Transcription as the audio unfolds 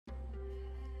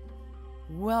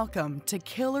Welcome to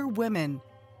Killer Women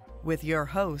with your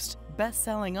host,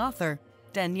 best-selling author,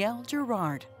 Danielle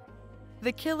Girard.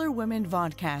 The Killer Women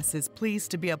Vodcast is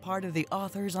pleased to be a part of the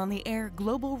Authors on the Air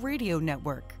Global Radio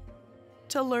Network.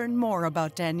 To learn more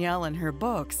about Danielle and her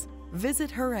books,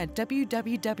 visit her at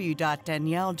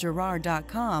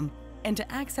www.daniellegirard.com, and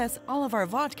to access all of our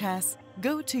vodcasts,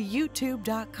 go to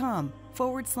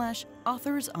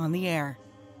youtube.com/Authors on the Air.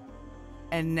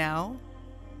 And now,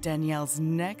 Danielle's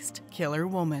next killer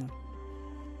woman.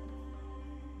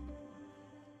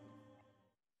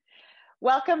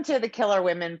 Welcome to the Killer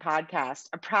Women podcast,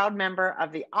 a proud member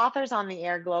of the Authors on the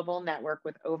Air Global Network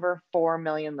with over 4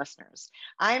 million listeners.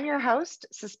 I am your host,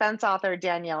 suspense author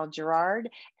Danielle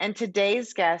Girard, and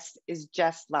today's guest is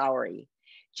Jess Lourey.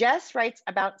 Jess writes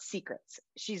about secrets.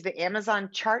 She's the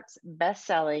Amazon Charts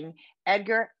best-selling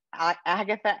Edgar,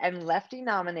 Agatha, and Lefty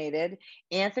nominated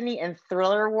Anthony and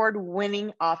Thriller Award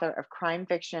winning author of crime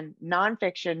fiction,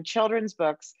 nonfiction, children's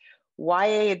books,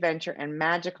 YA adventure, and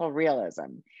magical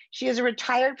realism. She is a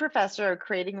retired professor of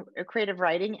creative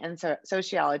writing and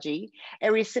sociology,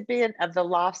 a recipient of the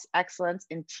Loft's Excellence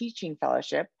in Teaching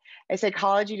Fellowship, a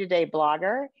Psychology Today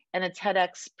blogger, and a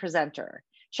TEDx presenter.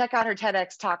 Check out her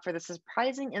TEDx talk for the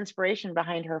surprising inspiration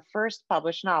behind her first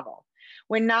published novel.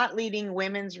 When not leading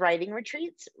women's writing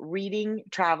retreats, reading,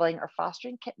 traveling, or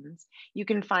fostering kittens, you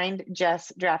can find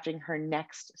Jess drafting her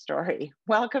next story.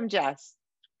 Welcome, Jess.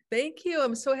 Thank you.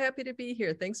 I'm so happy to be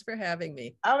here. Thanks for having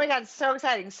me. Oh my God, so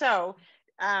exciting. So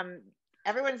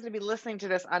everyone's going to be listening to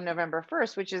this on November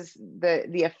 1st, which is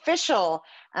the official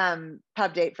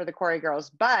pub date for the Quarry Girls.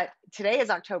 But today is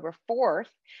October 4th,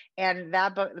 and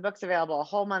the book's available a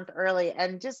whole month early.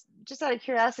 And just out of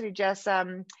curiosity, Jess,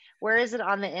 where is it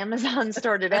on the Amazon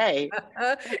store today?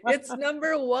 It's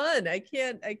number one. I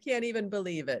can't even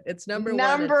believe it. It's number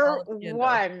one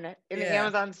in the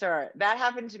Amazon store. That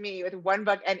happened to me with one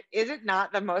book. And is it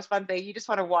not the most fun thing? You just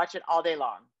want to watch it all day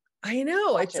long. I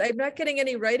know. I'm not getting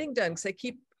any writing done because I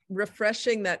keep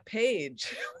refreshing that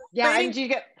page. Yeah, and you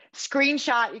got to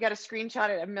screenshot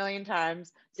it a million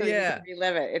times so that you can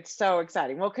relive it. It's so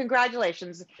exciting. Well,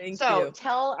 congratulations. Thank you.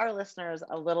 Tell our listeners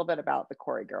a little bit about the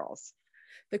Quarry Girls.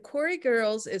 The Quarry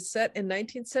Girls is set in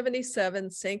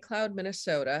 1977, St. Cloud,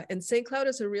 Minnesota. And St. Cloud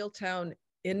is a real town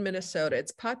in Minnesota.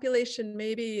 Its population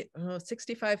maybe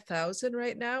 65,000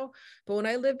 right now. But when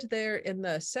I lived there in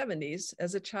the 70s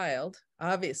as a child,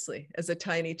 obviously as a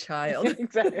tiny child.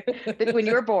 Exactly. When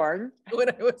you were born. When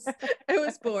I was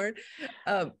born.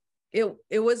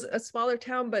 It was a smaller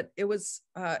town, but it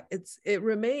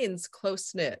remains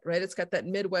close knit, right? It's got that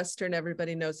Midwestern,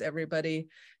 everybody knows everybody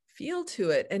feel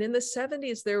to it. And in the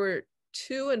 70s, there were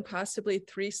 2 and possibly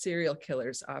 3 serial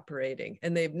killers operating,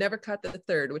 and they've never caught the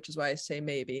third, which is why I say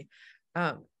maybe.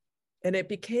 And it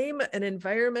became an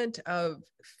environment of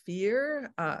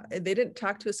fear. And they didn't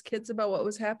talk to us kids about what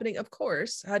was happening. Of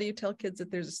course, how do you tell kids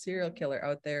that there's a serial killer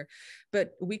out there?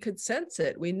 But we could sense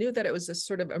it. We knew that it was a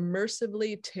sort of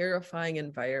immersively terrifying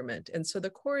environment. And so the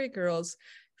Quarry Girls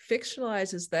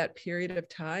fictionalizes that period of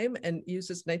time and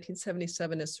uses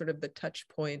 1977 as sort of the touch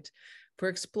point for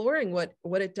exploring what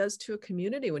it does to a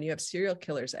community when you have serial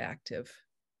killers active.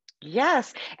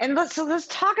 Yes. And let's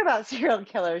talk about serial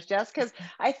killers, Jess, because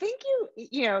I think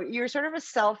you're sort of a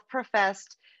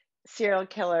self-professed serial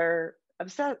killer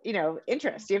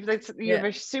interest. You have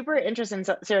a super interest in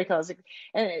serial killers.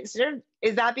 And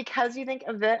is that because you think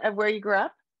of where you grew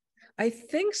up? I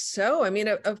think so. I mean,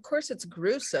 of course it's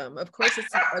gruesome. Of course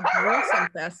it's a gruesome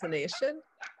fascination.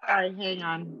 Sorry, hang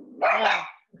on. Yeah.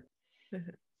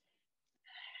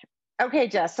 Okay,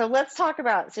 Jess, so let's talk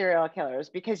about serial killers,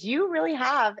 because you really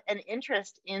have an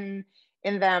interest in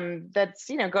them that's,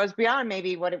 goes beyond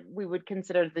maybe what we would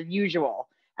consider the usual.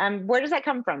 Where does that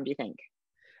come from, do you think?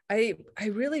 I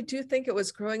really do think it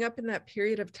was growing up in that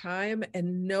period of time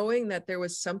and knowing that there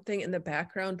was something in the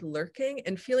background lurking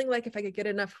and feeling like if I could get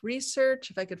enough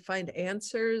research, if I could find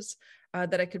answers,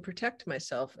 that I could protect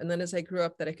myself. And then as I grew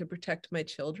up, that I could protect my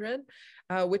children,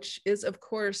 which is, of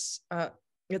course,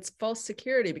 it's false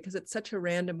security because it's such a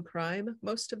random crime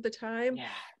most of the time.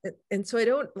 Yeah. And so I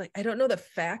don't know the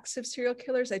facts of serial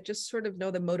killers. I just sort of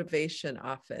know the motivation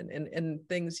often and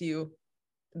things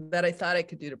that I thought I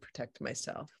could do to protect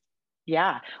myself.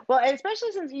 Yeah. Well,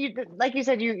 especially since like you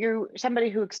said, you're somebody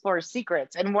who explores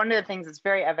secrets. And one of the things that's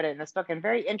very evident in this book and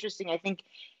very interesting, I think,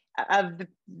 of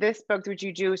this book, which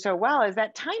you do so well, is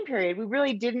that time period, we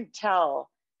really didn't tell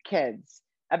kids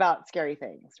about scary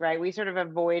things, right? We sort of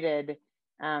avoided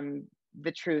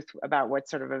the truth about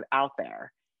what's sort of out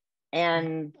there.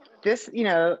 And this,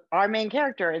 our main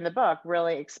character in the book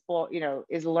really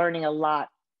is learning a lot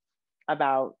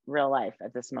about real life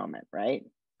at this moment, right?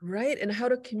 Right. And how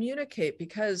to communicate,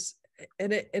 because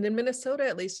and in Minnesota,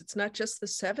 at least, it's not just the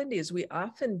 70s. We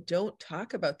often don't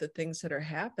talk about the things that are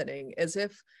happening, as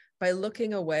if by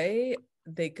looking away,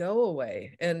 they go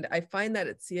away. And I find that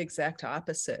it's the exact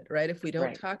opposite, right? If we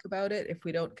don't talk about it, if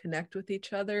we don't connect with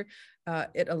each other,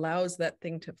 it allows that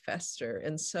thing to fester.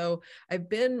 And so I've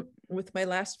been, with my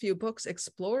last few books,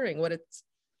 exploring what it's,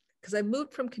 because I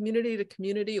moved from community to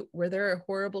community where there are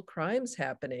horrible crimes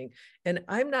happening, and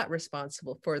I'm not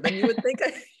responsible for them. You would think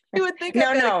you would think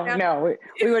I've got no,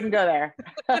 we wouldn't go there.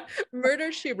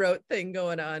 Murder, She Wrote thing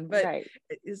going on, but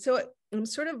so I'm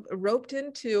sort of roped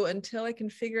into, until I can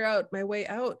figure out my way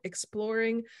out,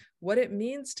 exploring what it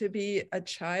means to be a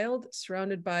child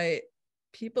surrounded by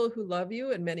people who love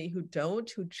you and many who don't,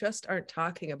 who just aren't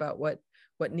talking about what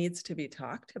needs to be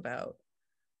talked about.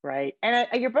 Right. And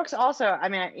your books also, I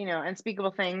mean, you know,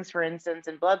 Unspeakable Things, for instance,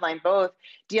 and Bloodline both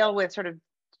deal with sort of,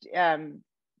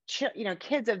 you know,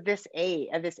 kids of this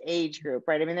age group,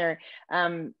 right? I mean, they're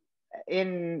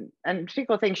in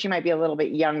Unspeakable Things, she might be a little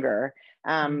bit younger,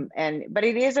 but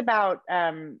it is about,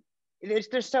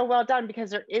 they're so well done,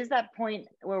 because there is that point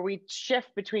where we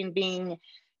shift between being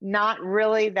not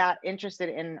really that interested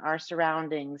in our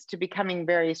surroundings to becoming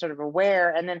very sort of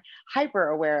aware, and then hyper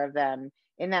aware of them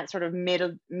in that sort of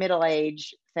middle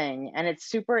age thing. And it's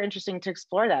super interesting to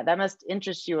explore that. That must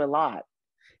interest you a lot.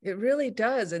 It really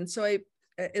does. And so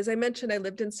as I mentioned, I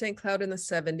lived in St. Cloud in the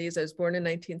 70s. I was born in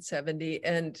 1970.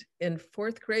 And in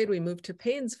fourth grade, we moved to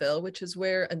Paynesville, which is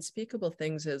where Unspeakable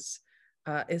Things is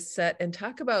set. And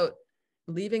talk about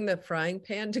leaving the frying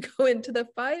pan to go into the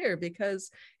fire,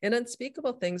 because in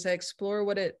Unspeakable Things, I explore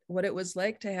what it was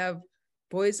like to have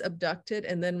boys abducted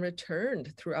and then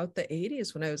returned throughout the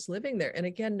 80s when I was living there. And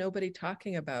again, nobody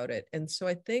talking about it. And so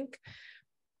I think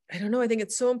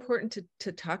it's so important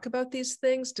to talk about these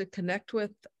things, to connect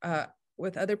with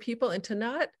other people, and to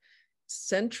not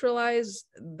centralize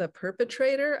the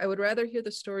perpetrator. I would rather hear the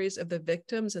stories of the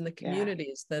victims and the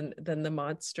communities than the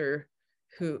monster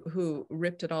who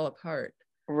ripped it all apart.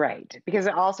 Right. Because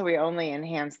also we only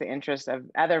enhance the interest of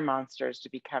other monsters to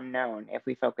become known if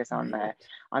we focus on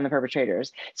the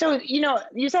perpetrators. So, you know,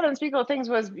 you said Unspeakable Things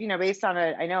was, you know, based on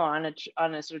a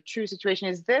sort of true situation.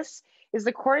 Is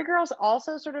the Quarry Girls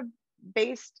also sort of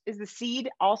based, is The Seed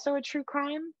also a true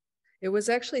crime? It was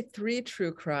actually 3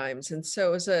 true crimes. And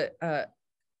so it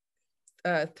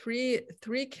was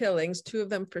three killings, 2 of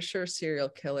them for sure serial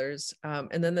killers.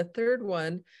 And then the third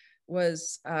one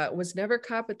was never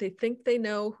caught, but they think they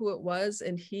know who it was.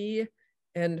 And he,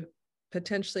 and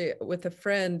potentially with a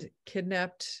friend,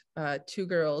 kidnapped 2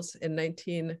 girls that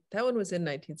one was in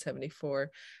 1974,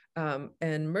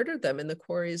 and murdered them in the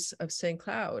quarries of St.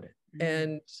 Cloud.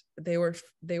 And they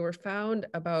were found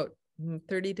about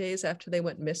 30 days after they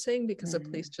went missing, because the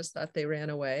police just thought they ran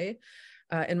away.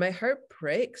 And my heart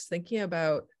breaks thinking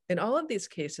about, in all of these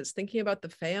cases, thinking about the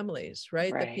families,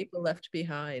 right? The people left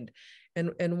behind,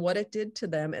 and what it did to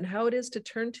them, and how it is to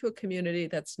turn to a community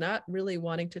that's not really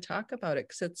wanting to talk about it,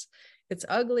 because it's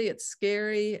ugly, it's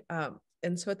scary.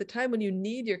 And so at the time when you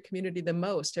need your community the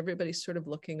most, everybody's sort of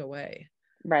looking away.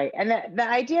 Right. And the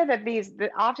idea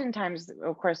that oftentimes,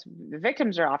 of course, the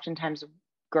victims are oftentimes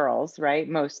girls, right?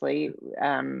 Mostly,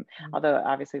 although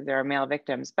obviously there are male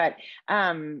victims, but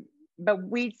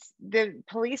the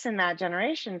police in that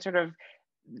generation sort of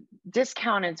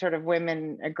discounted sort of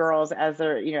women, girls, as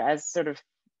as sort of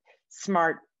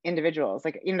smart individuals.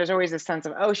 Like, you know, there's always a sense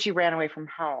of, oh, she ran away from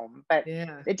home, but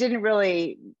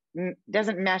it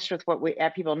doesn't mesh with what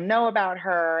people know about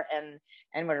her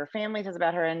and what her family says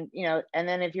about her. And, you know, and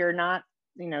then if you're not,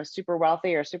 you know, super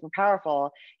wealthy or super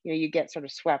powerful, you know, you get sort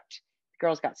of swept.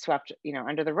 Girls got swept, you know,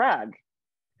 under the rug.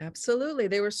 Absolutely.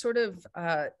 They were sort of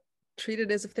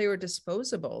treated as if they were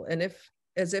disposable, and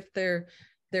as if their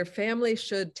family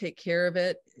should take care of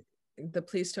it. The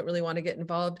police don't really want to get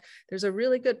involved. There's a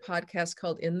really good podcast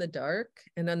called In the Dark,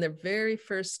 and on their very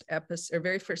first episode, or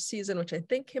very first season, which I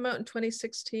think came out in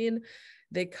 2016,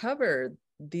 they cover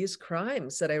these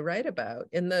crimes that I write about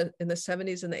in the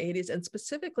 70s and the 80s, and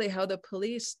specifically how the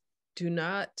police do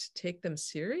not take them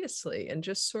seriously and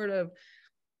just sort of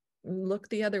look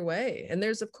the other way. And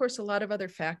there's of course a lot of other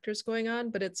factors going on,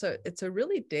 but it's a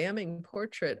really damning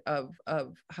portrait of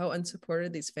how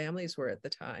unsupported these families were at the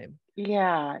time.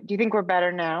 Yeah. Do you think we're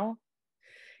better now?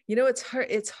 You know,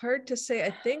 it's hard to say.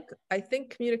 I think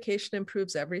communication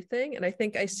improves everything, and I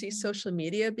think I see social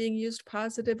media being used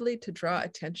positively to draw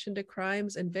attention to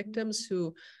crimes and victims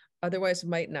who otherwise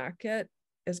might not get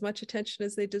as much attention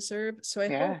as they deserve. So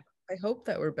I hope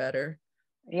that we're better.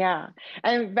 Yeah.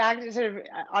 And back to sort of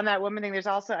on that woman thing, there's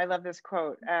also, I love this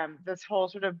quote, this whole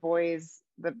sort of boys,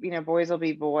 boys will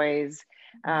be boys,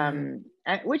 Yeah.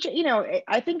 which,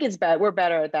 I think is bad. We're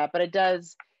better at that, but it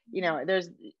does, there's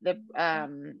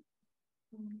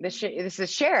this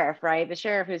is sheriff, right? The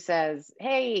sheriff who says,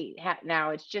 "Hey, now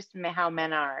it's just how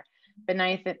men are.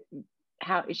 Beneath it,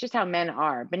 how it's just how men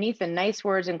are. Beneath the nice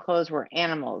words and clothes, we're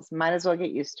animals. Might as well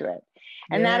get used to it."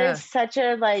 And that Yeah. is such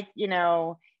a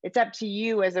it's up to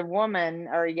you as a woman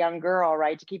or a young girl,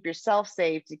 right, to keep yourself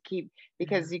safe,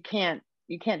 because you can't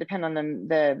depend on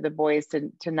the boys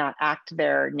to not act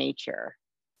their nature.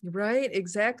 Right,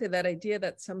 exactly. That idea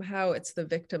that somehow it's the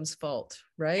victim's fault,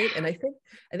 right? And I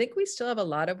think we still have a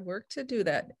lot of work to do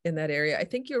that in that area. I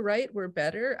think you're right. We're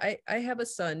better. I have a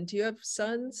son. Do you have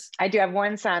sons? I do have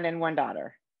one son and one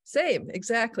daughter. Same,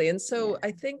 exactly. And so Yeah.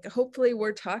 I think hopefully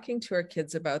we're talking to our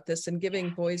kids about this and giving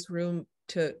boys room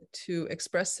to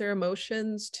express their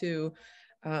emotions, to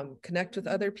connect with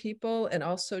other people, and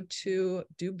also to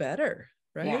do better,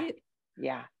 Yeah. right?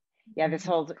 Yeah. Yeah. This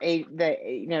whole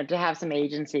to have some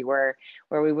agency where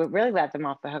we would really let them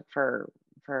off the hook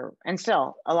and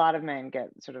still a lot of men get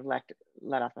sort of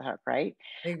let off the hook, right?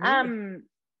 I agree. Um,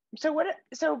 so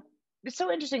it's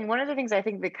so interesting. One of the things I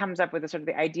think that comes up with the sort of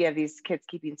the idea of these kids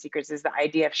keeping secrets is the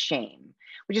idea of shame,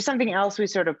 which is something else we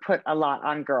sort of put a lot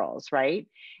on girls, right?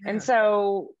 And Yeah.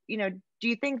 so, do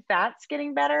you think that's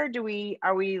getting better?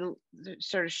 Are we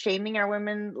sort of shaming our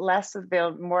women less so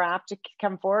they're more apt to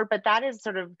come forward? But that is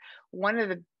sort of one of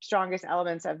the strongest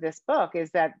elements of this book,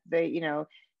 is that the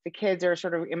kids are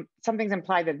sort of something's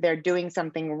implied that they're doing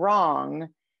something wrong.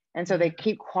 And so they Yeah.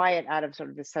 keep quiet out of sort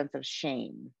of this sense of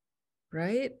shame.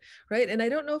 Right, right. And I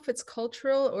don't know if it's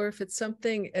cultural or if it's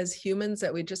something as humans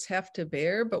that we just have to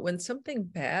bear, but when something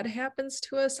bad happens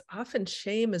to us, often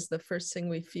shame is the first thing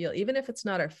we feel, even if it's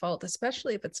not our fault,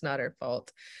 especially if it's not our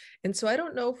fault. And so I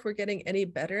don't know if we're getting any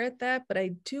better at that, but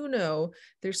I do know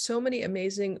there's so many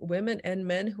amazing women and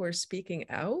men who are speaking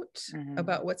out Mm-hmm.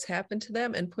 about what's happened to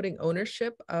them and putting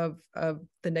ownership of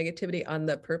the negativity on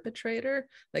the perpetrator.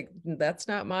 Like, that's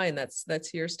not mine,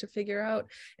 that's yours to figure out.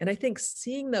 And I think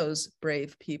seeing those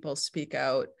brave people speak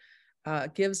out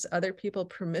gives other people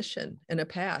permission and a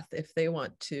path if they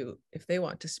want to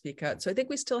speak out. So I think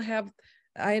we still have,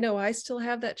 I know I still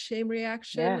have that shame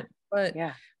reaction, Yeah. but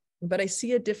Yeah. I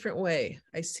see a different way.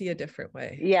 I see a different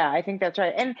way. Yeah, I think that's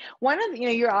right. And one of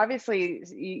you're obviously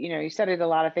you studied a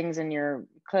lot of things, and you're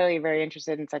clearly very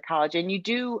interested in psychology. And you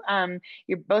do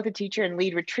you're both a teacher and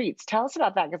lead retreats. Tell us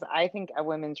about that, because I think a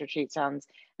women's retreat sounds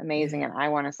amazing, Yeah. and I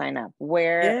want to sign up.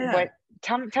 Yeah.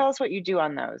 Tell us what you do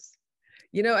on those.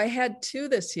 I had two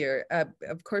this year.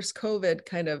 Of course, COVID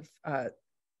kind of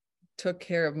took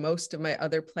care of most of my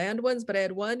other planned ones, but I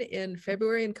had one in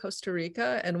February in Costa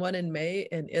Rica and one in May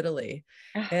in Italy.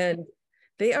 And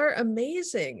they are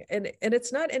amazing. And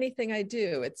it's not anything I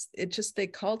do. It just, they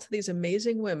call to these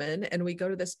amazing women, and we go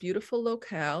to this beautiful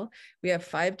locale. We have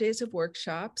 5 days of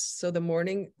workshops. So the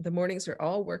mornings are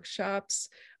all workshops.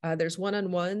 There's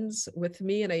one-on-ones with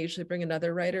me, and I usually bring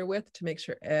another writer with to make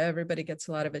sure everybody gets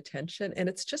a lot of attention. And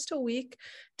it's just a week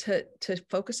to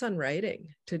focus on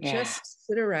writing, to Yeah. just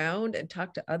sit around and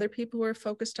talk to other people who are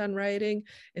focused on writing,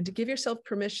 and to give yourself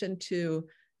permission to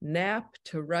nap,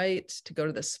 to write, to go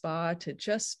to the spa, to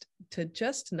just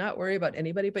not worry about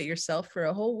anybody but yourself for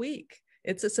a whole week.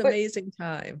 It's this But amazing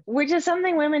time. which is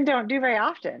something women don't do very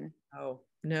often. Oh,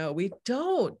 no, we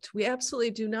don't. We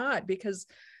absolutely do not, because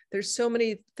there's so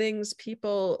many things,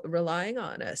 people relying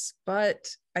on us. But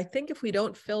I think if we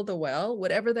don't fill the well,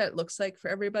 whatever that looks like for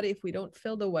everybody, if we don't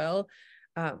fill the well,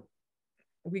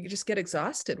 we just get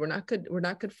exhausted. We're not good. We're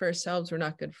not good for ourselves. We're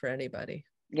not good for anybody.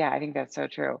 Yeah, I think that's so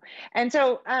true. And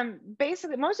so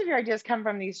basically, most of your ideas come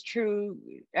from these true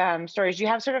stories. Do you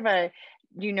have sort of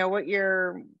do you know what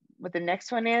the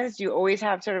next one is? Do you always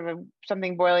have sort of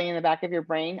something boiling in the back of your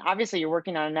brain? Obviously, you're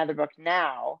working on another book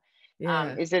now.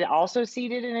 Yeah. Is it also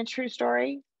seated in a true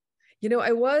story?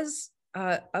 I was,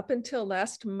 up until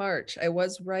last March, I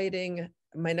was writing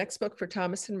my next book for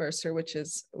Thomas and Mercer, which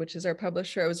is our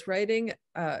publisher. I was writing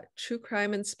a true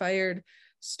crime inspired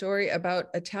story about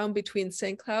a town between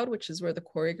St. Cloud, which is where the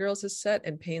Quarry Girls is set,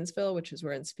 and Painesville, which is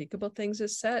where Unspeakable Things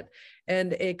is set.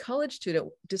 And a college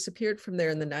student disappeared from there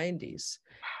in the 90s,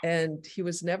 and he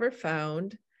was never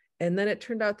found. And then it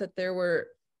turned out that there were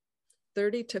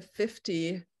 30 to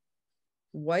 50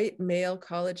 white male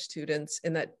college students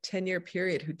in that 10-year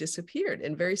period who disappeared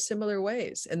in very similar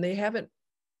ways. And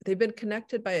they've been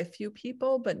connected by a few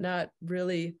people, but not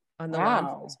really on the law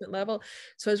Wow. enforcement level.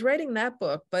 So I was writing that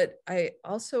book, but I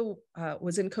also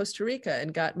was in Costa Rica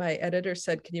and my editor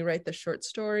said, can you write the short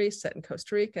story set in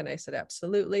Costa Rica? And I said,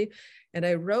 absolutely. And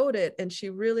I wrote it and she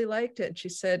really liked it. And she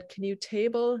said, can you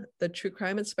table the true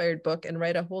crime inspired book and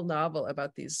write a whole novel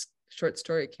about these short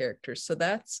story characters? So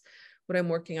that's what I'm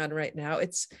working on right now.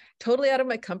 It's totally out of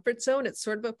my comfort zone. It's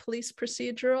sort of a police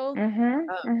procedural,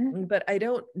 but I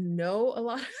don't know a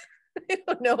lot. I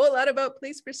don't know a lot about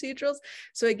police procedurals.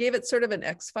 So I gave it sort of an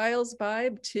X-Files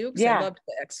vibe too, because I loved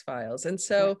the X-Files. And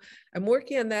so I'm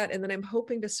working on that. And then I'm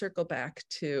hoping to circle back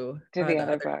to the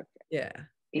other book. Yeah.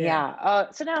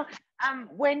 So now,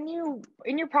 when you,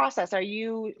 in your process, are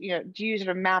you, do you sort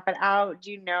of map it out?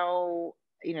 Do you know,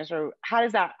 sort of how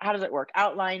does it work?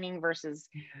 Outlining versus,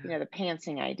 the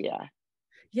pantsing idea.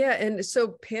 Yeah. And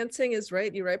so pantsing is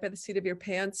right. You write by the seat of your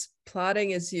pants.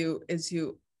 Plotting is you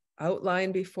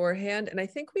outline beforehand. And I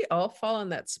think we all fall on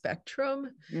that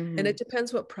spectrum. And it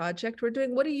depends what project we're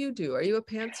doing. What do you do? Are you a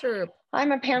pantser?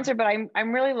 I'm a pantser, but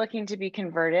I'm really looking to be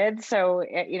converted. So,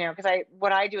 because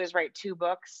what I do is write 2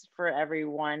 books for every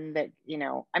one that,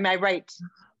 I write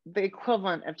the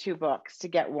equivalent of 2 books to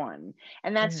get one.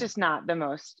 And that's just not the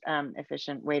most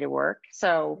efficient way to work.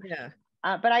 So,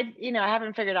 but I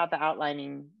haven't figured out the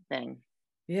outlining thing.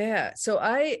 Yeah. So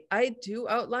I do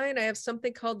outline. I have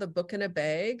something called the book in a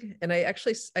bag, and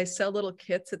I sell little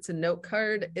kits. It's a note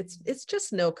card. It's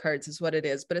just note cards is what it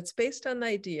is, but it's based on the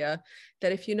idea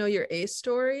that if you know your A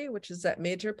story, which is that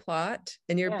major plot,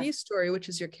 and your B story, which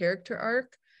is your character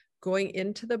arc going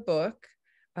into the book,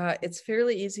 it's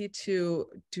fairly easy to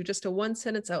do just a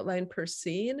 1-sentence outline per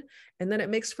scene. And then it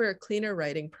makes for a cleaner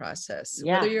writing process.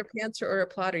 Whether you're a pantser or a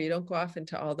plotter, you don't go off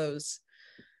into all those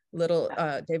little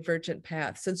divergent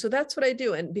paths. And so that's what I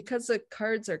do. And because the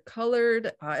cards are colored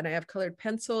and I have colored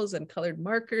pencils and colored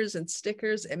markers and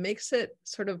stickers, it makes it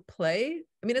sort of play.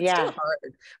 I mean, it's still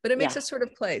hard, but it makes it sort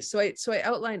of play. So I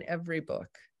outline every book.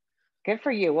 Good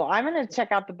for you. Well, I'm going to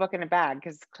check out the book in a bag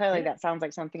because clearly that sounds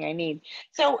like something I need.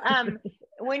 So do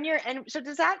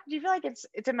you feel like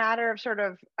it's a matter of sort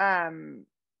of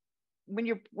when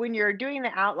you're doing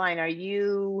the outline, are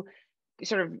you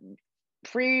sort of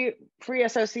free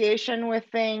association with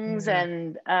things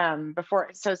and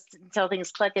until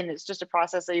things click, and it's just a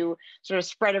process that you sort of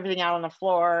spread everything out on the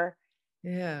floor?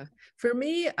 Yeah. For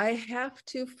me, I have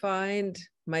to find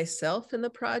myself in the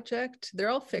project. They're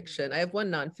all fiction. I have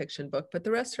one nonfiction book, but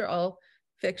the rest are all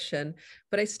fiction,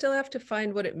 but I still have to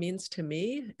find what it means to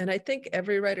me. And I think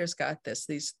every writer's got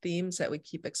these themes that we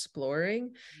keep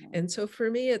exploring. And so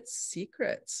for me, it's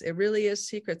secrets. It really is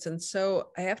secrets. And so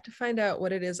I have to find out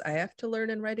what it is I have to learn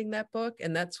in writing that book.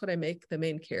 And that's what I make the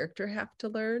main character have to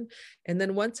learn. And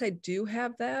then once I do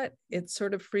have that, it's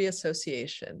sort of free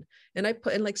association. And I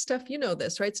put in like stuff,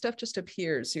 this, right? Stuff just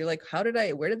appears. You're like,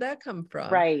 where did that come from?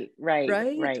 Right.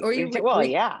 Or you,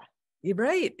 You're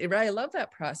right. I love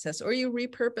that process. Or you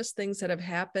repurpose things that have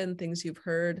happened, things you've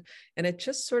heard. And it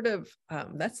just sort of,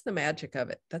 that's the magic of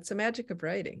it. That's the magic of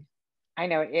writing. I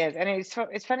know it is. And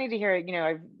it's funny to hear,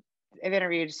 I've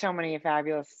interviewed so many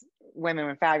fabulous women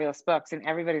with fabulous books, and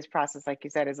everybody's process, like you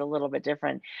said, is a little bit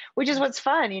different, which is what's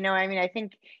fun. I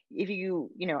think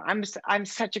if I'm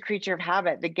such a creature of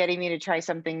habit that getting me to try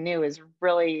something new is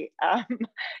really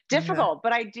difficult.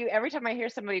 But I do, every time I hear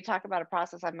somebody talk about a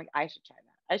process, I'm like, I should try that.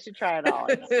 I should try it all.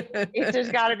 There's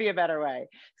got to be a better way.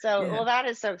 So, well, that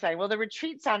is so exciting. Well, the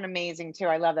retreats sound amazing too.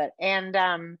 I love that. And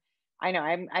I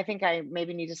know, I think I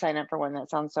maybe need to sign up for one.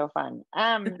 That sounds so fun.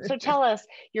 So tell us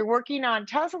a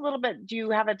little bit, do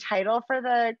you have a title for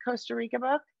the Costa Rica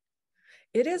book?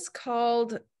 It is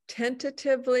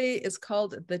tentatively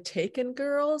called The Taken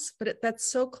Girls, but that's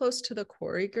so close to the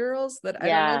Quarry Girls that I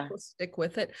don't know if we'll stick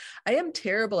with it. I am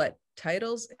terrible at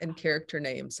titles and character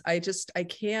names. I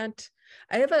can't.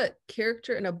 I have a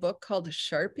character in a book called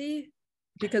Sharpie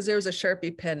because there was a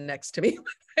Sharpie pen next to me.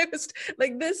 I was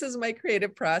like, this is my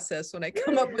creative process when I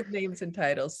come up with names and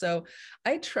titles. So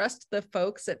I trust the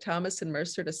folks at Thomas and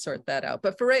Mercer to sort that out.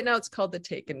 But for right now, it's called The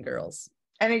Taken Girls.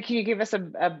 And can you give us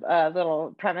a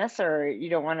little premise, or you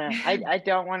don't want to? I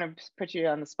don't want to put you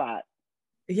on the spot.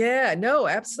 Yeah, no,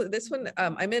 absolutely. This one,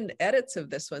 I'm in edits of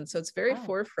this one, so it's very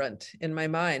forefront in my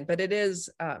mind. But it is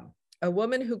a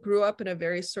woman who grew up in a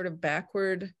very sort of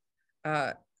backward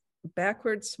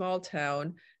small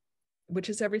town, which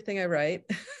is everything I write.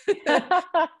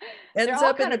 They're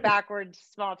all kind of backward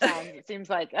small towns, it seems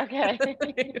like. Okay.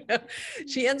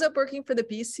 She ends up working for the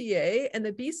BCA, and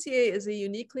the BCA is a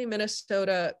uniquely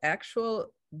Minnesota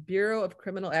actual Bureau of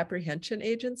Criminal Apprehension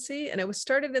agency. And it was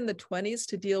started in the 1920s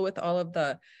to deal with all of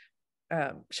the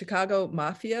Chicago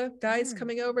mafia guys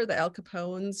coming over, the Al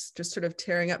Capones, just sort of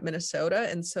tearing up Minnesota.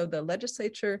 And so the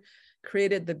legislature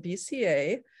created the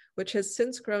BCA, which has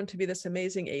since grown to be this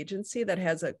amazing agency that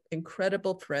has an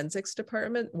incredible forensics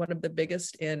department, one of the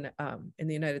biggest in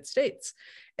the United States.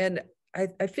 And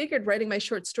I figured writing my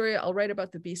short story, I'll write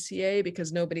about the BCA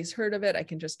because nobody's heard of it. I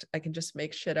can just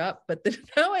make shit up. But then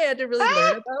now I had to really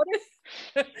learn about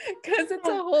it because it's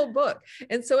a whole book.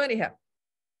 And so anyhow,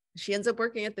 she ends up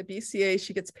working at the BCA.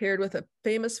 She gets paired with a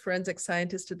famous forensic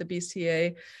scientist at the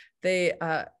BCA. They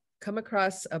come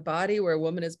across a body where a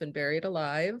woman has been buried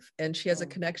alive, and she has a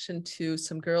connection to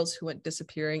some girls who went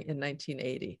disappearing in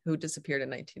 1980, who disappeared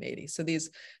in 1980. So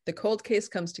the cold case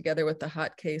comes together with the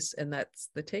hot case, and that's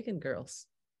the Taken Girls.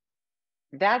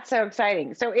 That's so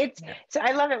exciting. So so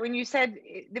I love it when you said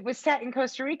it was set in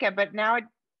Costa Rica, but now it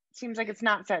seems like it's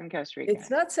not set in Costa Rica. It's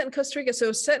not set in Costa Rica. So it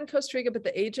was set in Costa Rica, but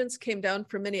the agents came down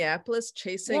from Minneapolis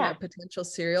chasing a potential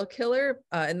serial killer.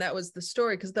 And that was the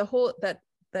story, because the whole,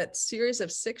 that series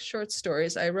of 6 short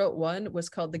stories, I wrote one, was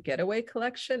called the Getaway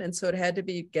Collection. And so it had to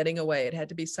be getting away. It had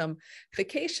to be some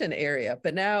vacation area,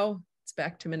 but now it's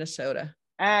back to Minnesota.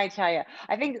 I tell you,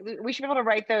 I think we should be able to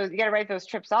write those. You got to write those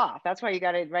trips off. That's why you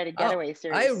got to write a getaway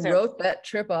series. I wrote that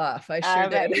trip off. I sure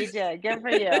did. You did. Good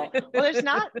for you. Well, it's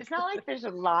not like there's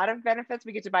a lot of benefits.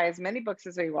 We get to buy as many books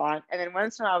as we want, and then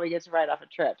once in a while we get to write off a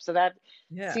trip. So that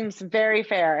seems very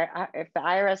fair. If the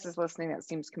IRS is listening, that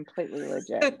seems completely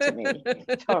legit to me.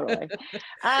 Totally.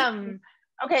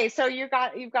 Okay, so you've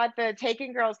got the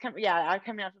Taken Girls coming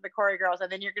after the Quarry Girls,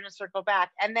 and then you're going to circle back,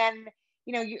 and then.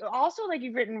 You also, like,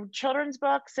 you've written children's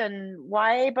books and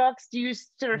YA books. Do you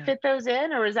sort of fit those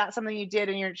in, or is that something you did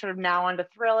and you're sort of now onto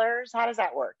thrillers? How does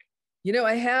that work?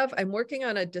 I'm working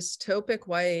on a dystopic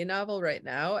YA novel right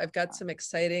now. I've got some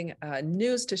exciting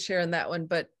news to share on that one,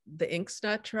 but the ink's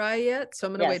not dry yet. So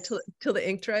I'm going to wait till the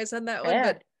ink dries on that one.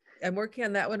 But I'm working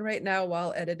on that one right now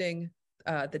while editing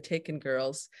the Taken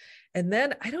Girls. And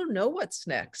then I don't know what's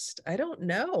next. I don't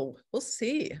know. We'll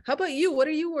see. How about you? What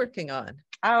are you working on?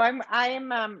 Oh,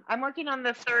 I'm working on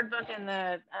the 3rd book in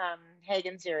the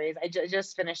Hagen series. I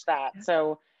just finished that,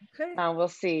 so we'll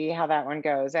see how that one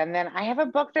goes. And then I have a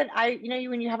book that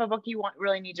when you have a book you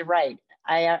really need to write.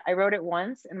 I wrote it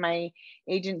once, and my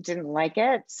agent didn't like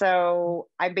it, so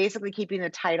I'm basically keeping the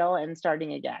title and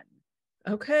starting again.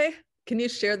 Okay, can you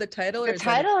share the title? The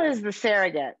title is The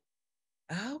Surrogate.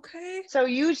 Okay. So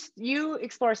you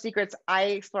explore secrets. I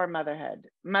explore motherhood.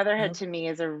 Motherhood to me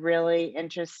is a really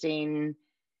interesting.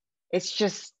 It's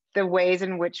just the ways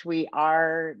in which we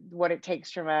are, what it takes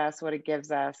from us, what it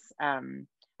gives us. I'm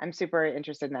super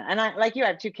interested in that. And I, like you, I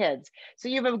have 2 kids. So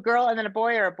you have a girl and then a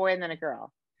boy, or a boy and then a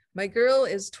girl? My girl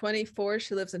is 24.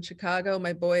 She lives in Chicago.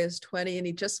 My boy is 20, and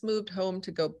he just moved home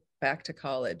to go back to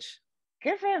college.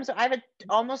 Good for him. So I have a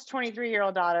almost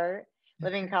 23-year-old daughter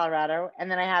living in Colorado. And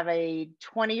then I have a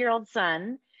 20-year-old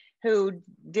son who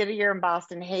did a year in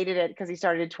Boston, hated it because he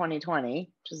started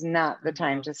 2020, which is not the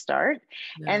time to start.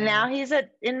 No. And now he's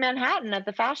in Manhattan at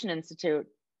the Fashion Institute.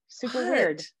 Super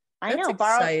weird. I know.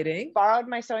 Exciting. Borrowed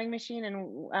my sewing machine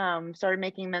and started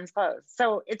making men's clothes.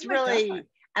 So it's really, and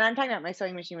I'm talking about my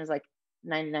sewing machine was like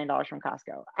 $99 from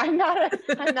Costco. I'm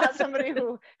not somebody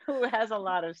who has a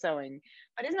lot of sewing,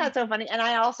 but isn't that so funny? And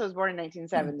I also was born in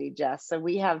 1970, Jess. So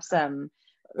we have some.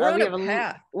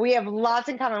 We have lots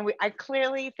in common. I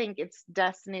clearly think it's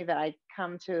destiny that I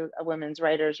come to a women's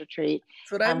writers retreat.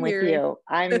 That's what I'm with hearing. you.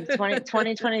 I'm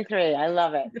 2023. I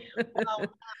love it.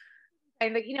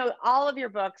 And all of your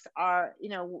books are,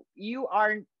 you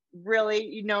are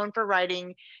really known for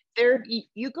writing.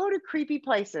 You go to creepy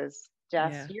places,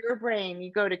 Jess. Your brain,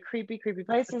 you go to creepy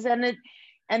places, and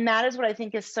that is what I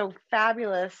think is so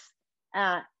fabulous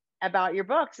about your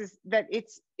books, is that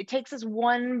it takes us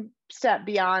one step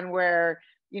beyond where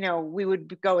we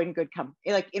would go in good company,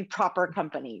 like in proper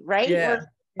company, right?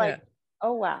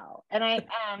 Oh wow.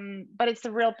 And but it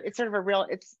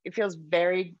feels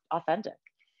very authentic.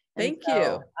 Thank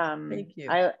you. I'm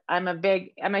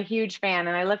a huge fan,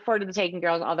 and I look forward to the Taken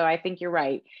Girls, although I think you're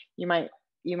right, you might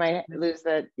lose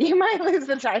the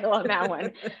title on that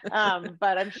one.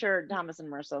 But I'm sure Thomas and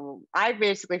Mercer I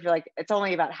basically feel like it's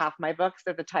only about half my books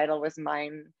that the title was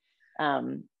mine.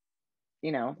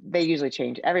 They usually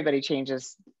change. Everybody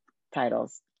changes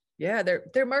titles. Yeah,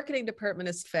 their marketing department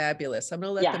is fabulous. I'm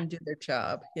going to let them do their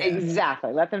job. Yeah.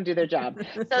 Exactly. Let them do their job.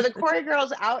 So the Quarry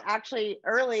Girls out actually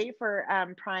early for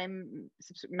Prime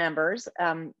members,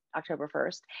 October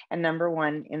 1st, and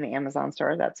 #1 in the Amazon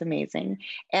store. That's amazing.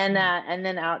 And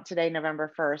then out today,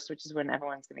 November 1st, which is when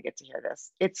everyone's going to get to hear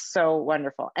this. It's so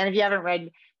wonderful. And if you haven't read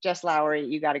Jess Lourey,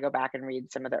 you got to go back and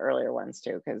read some of the earlier ones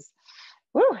too, because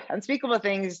Woo, Unspeakable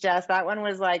Things, Jess. That one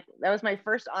was like, that was my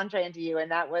first entree into you.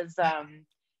 And that was,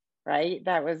 right?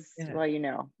 That was, Yeah. well, you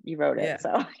know, you wrote it, Yeah.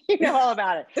 so you know all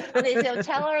about it. Okay, so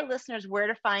tell our listeners where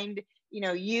to find, you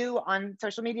know, you on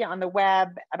social media, on the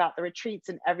web, about the retreats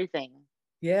and everything.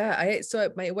 Yeah,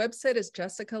 so my website is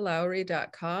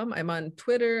jessicalourey.com. I'm on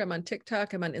Twitter, I'm on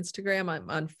TikTok, I'm on Instagram, I'm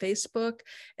on Facebook.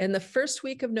 And the first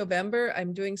week of November,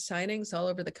 I'm doing signings all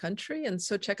over the country. And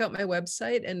so check out my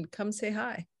website and come say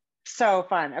hi. So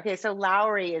fun. Okay, so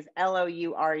Lourey is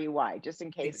Lourey, just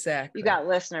in case Exactly. you got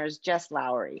listeners, Jess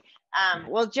Lourey.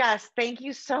 Well, Jess, thank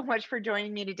you so much for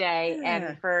joining me today,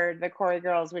 and for the Quarry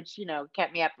Girls, which, you know,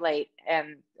 kept me up late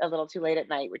and a little too late at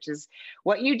night, which is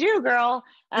what you do, girl.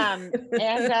 And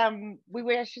we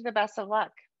wish you the best of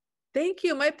luck. Thank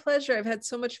you. My pleasure. I've had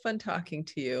so much fun talking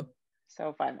to you.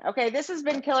 So fun. Okay, this has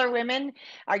been Killer Women.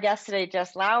 Our guest today,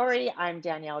 Jess Lourey. I'm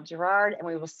Danielle Girard, and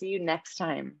we will see you next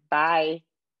time. Bye.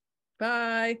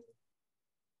 Bye.